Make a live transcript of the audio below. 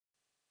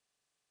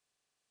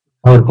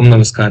അവർക്കും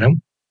നമസ്കാരം.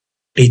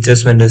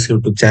 Teachers mentors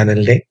YouTube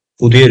ചാനലിന്റെ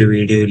പുതിയൊരു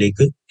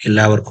വീഡിയോയിലേക്ക്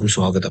എല്ലാവർക്കും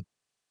സ്വാഗതം.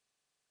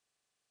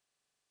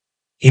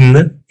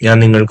 ഇന്ന് ഞാൻ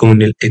നിങ്ങൾക്ക്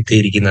മുന്നിൽ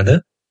എത്തിയിരിക്കുന്നത്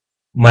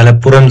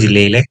മലപ്പുറം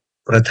ജില്ലയിലെ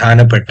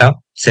പ്രധാനപ്പെട്ട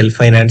സെൽഫ്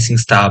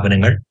ഫൈനാൻസിംഗ്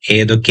സ്ഥാപനങ്ങൾ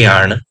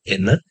ഏതൊക്കെയാണ്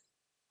എന്ന്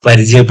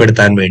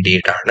പരിചയപ്പെടുത്താൻ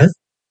വേണ്ടിയിട്ടാണ്.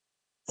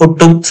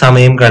 ഒട്ടും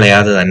സമയം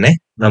കളയാതെ തന്നെ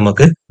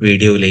നമുക്ക്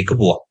വീഡിയോയിലേക്ക്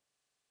പോവാം.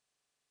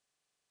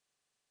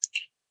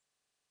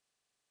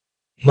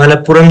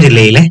 മലപ്പുറം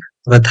ജില്ലയിലെ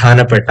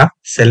പ്രധാനപ്പെട്ട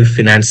സെൽഫ്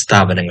ഫിനാൻസ്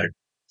സ്ഥാപനങ്ങൾ: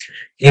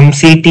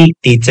 MCT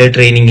teacher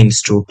training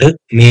institute,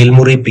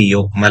 Melmuri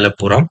PO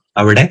Malappuram,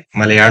 അവിടെ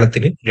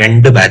മലയാളത്തിന്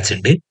 2 ബാച്ച്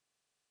ഉണ്ട്.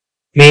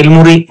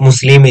 മേൽമുറി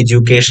മുസ്ലിം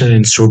education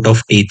institute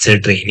of teacher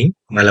training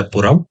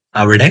Malappuram,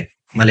 അവിടെ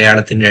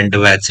മലയാളത്തിന് 2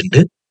 ബാച്ച് ഉണ്ട്.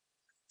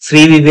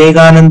 ശ്രീ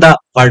വിവേകാനന്ദ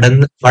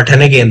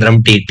പഠന കേന്ദ്രം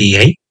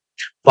TTI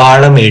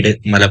പാളമേട്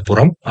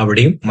മലപ്പുറം,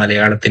 അവിടെയും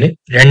മലയാളത്തിന്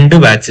 2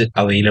 ബാച്ച്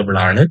അവൈലബിൾ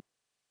ആണ്.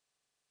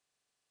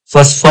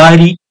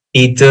 ഫസ്ഫാരി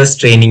ടീച്ചേഴ്സ്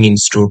ട്രെയിനിങ്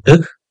ഇൻസ്റ്റിറ്റ്യൂട്ട്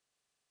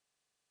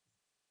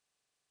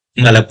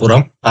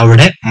മലപ്പുറം,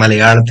 അവിടെ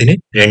മലയാളത്തിന്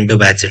 2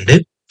 ബാച്ച് ഉണ്ട്.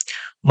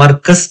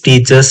 മർക്കസ്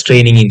ടീച്ചേഴ്സ്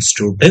ട്രെയിനിങ്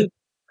ഇൻസ്റ്റിറ്റ്യൂട്ട്,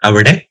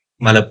 അവിടെ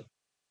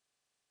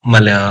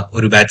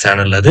ഒരു ബാച്ച്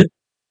ആണുള്ളത്.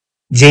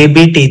 JB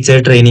teacher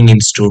training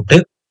institute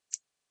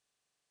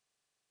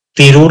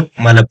Tirur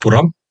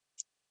Malappuram.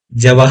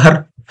 Jawahar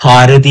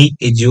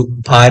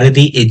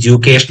Bharati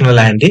educational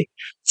and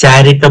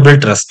charitable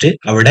trust,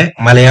 അവിടെ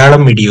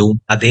മലയാളം മീഡിയവും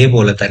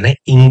അതേപോലെ തന്നെ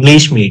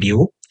ഇംഗ്ലീഷ്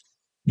മീഡിയവും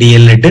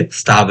d.el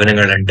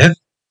സ്ഥാപനങ്ങളുണ്ട്.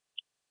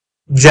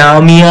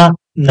 Jamia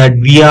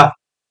നഡ്വിയ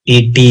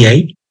TTI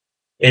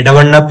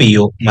Edavanna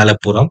PO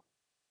Malappuram.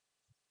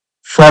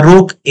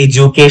 Farooq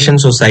education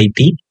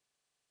society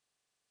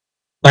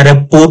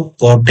Parappur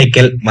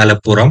Kottakkal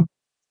Malappuram.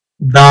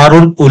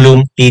 ദാറുൽ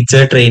Uloom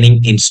teacher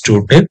training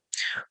institute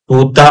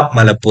തൂത്ത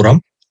Malappuram.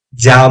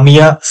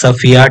 Jamia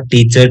Safiya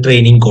teacher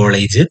training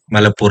college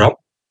Malappuram.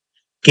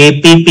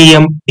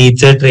 KPPM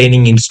teacher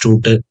training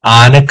institute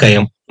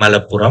Anakkayam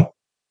Malappuram.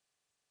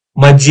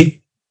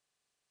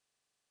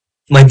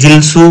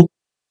 മജിൽസു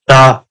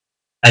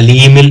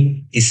അലീമിൽ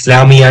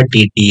Islamia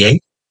TTI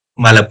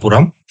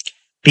Malappuram.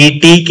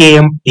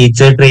 TTKM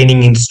teacher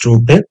training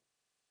institute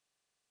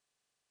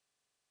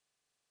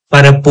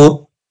Parappur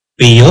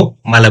PO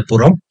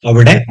Malappuram,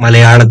 അവിടെ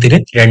മലയാളത്തിന്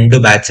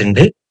 2 batch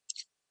ഉണ്ട്.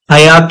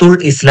 ഹയാത്തുൽ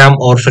ഇസ്ലാം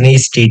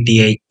orphanage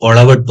TTI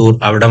Olavattur,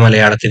 അവിടെ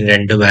മലയാളത്തിന്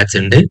 2 batch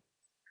ഉണ്ട്.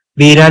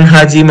 ബീരാൻ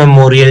ഹാജി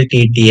മെമ്മോറിയൽ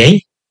TTI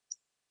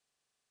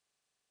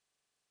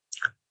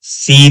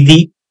സീതി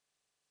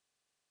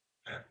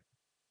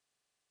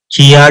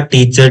ഹിയ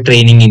teacher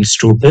training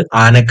institute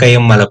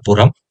Anakkayam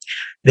Malappuram.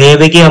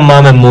 Devaki അമ്മ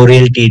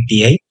memorial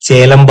TTI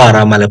ചേലമ്പാറ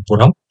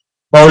Malappuram.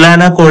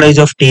 Maulana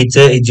college of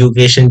teacher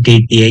education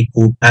TTI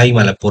കൂട്ടായി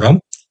Malappuram.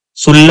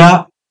 സുല്ല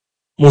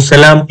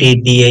മുസലാം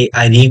TTI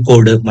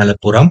Areekode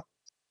Malappuram.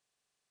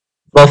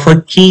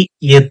 വഫക്കി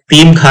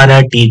യത്തീം Khana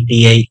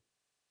TTI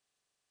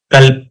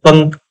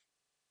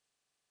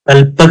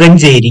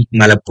Kalpakanchery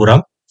Malappuram.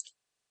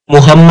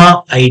 Muhamma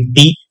IT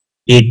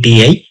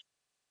TTI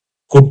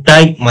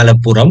Kuttayi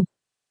Malappuram.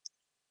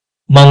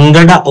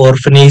 Mankada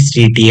orphanage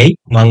TTI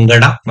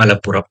Mankada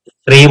Malappuram.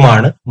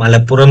 ഇത്രയുമാണ്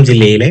മലപ്പുറം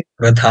ജില്ലയിലെ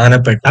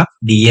പ്രധാനപ്പെട്ട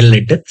d.el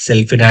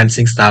സെൽഫ്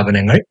ഫിനാൻസിംഗ്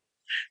സ്ഥാപനങ്ങൾ.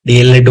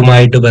 d.el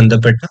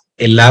ബന്ധപ്പെട്ട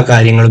എല്ലാ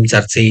കാര്യങ്ങളും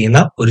ചർച്ച ചെയ്യുന്ന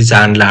ഒരു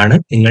ചാനലാണ്.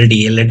 നിങ്ങൾ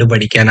d.el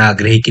പഠിക്കാൻ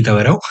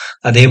ആഗ്രഹിക്കുന്നവരോ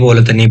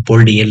അതേപോലെ തന്നെ ഇപ്പോൾ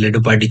d.el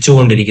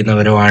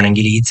പഠിച്ചുകൊണ്ടിരിക്കുന്നവരോ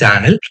ആണെങ്കിൽ ഈ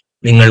ചാനൽ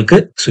നിങ്ങൾക്ക്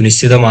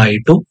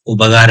സുനിശ്ചിതമായിട്ടും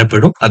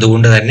ഉപകാരപ്പെടും.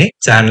 അതുകൊണ്ട് തന്നെ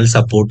ചാനൽ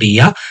സപ്പോർട്ട്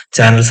ചെയ്യുക,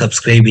 ചാനൽ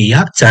സബ്സ്ക്രൈബ്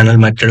ചെയ്യുക, ചാനൽ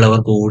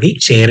മറ്റുള്ളവർക്ക് കൂടി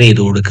ഷെയർ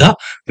ചെയ്ത് കൊടുക്കുക.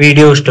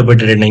 വീഡിയോ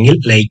ഇഷ്ടപ്പെട്ടിട്ടുണ്ടെങ്കിൽ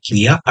ലൈക്ക്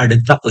ചെയ്യുക.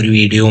 അടുത്ത ഒരു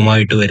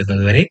വീഡിയോവുമായിട്ട്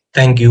വരുന്നത് വരെ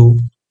താങ്ക്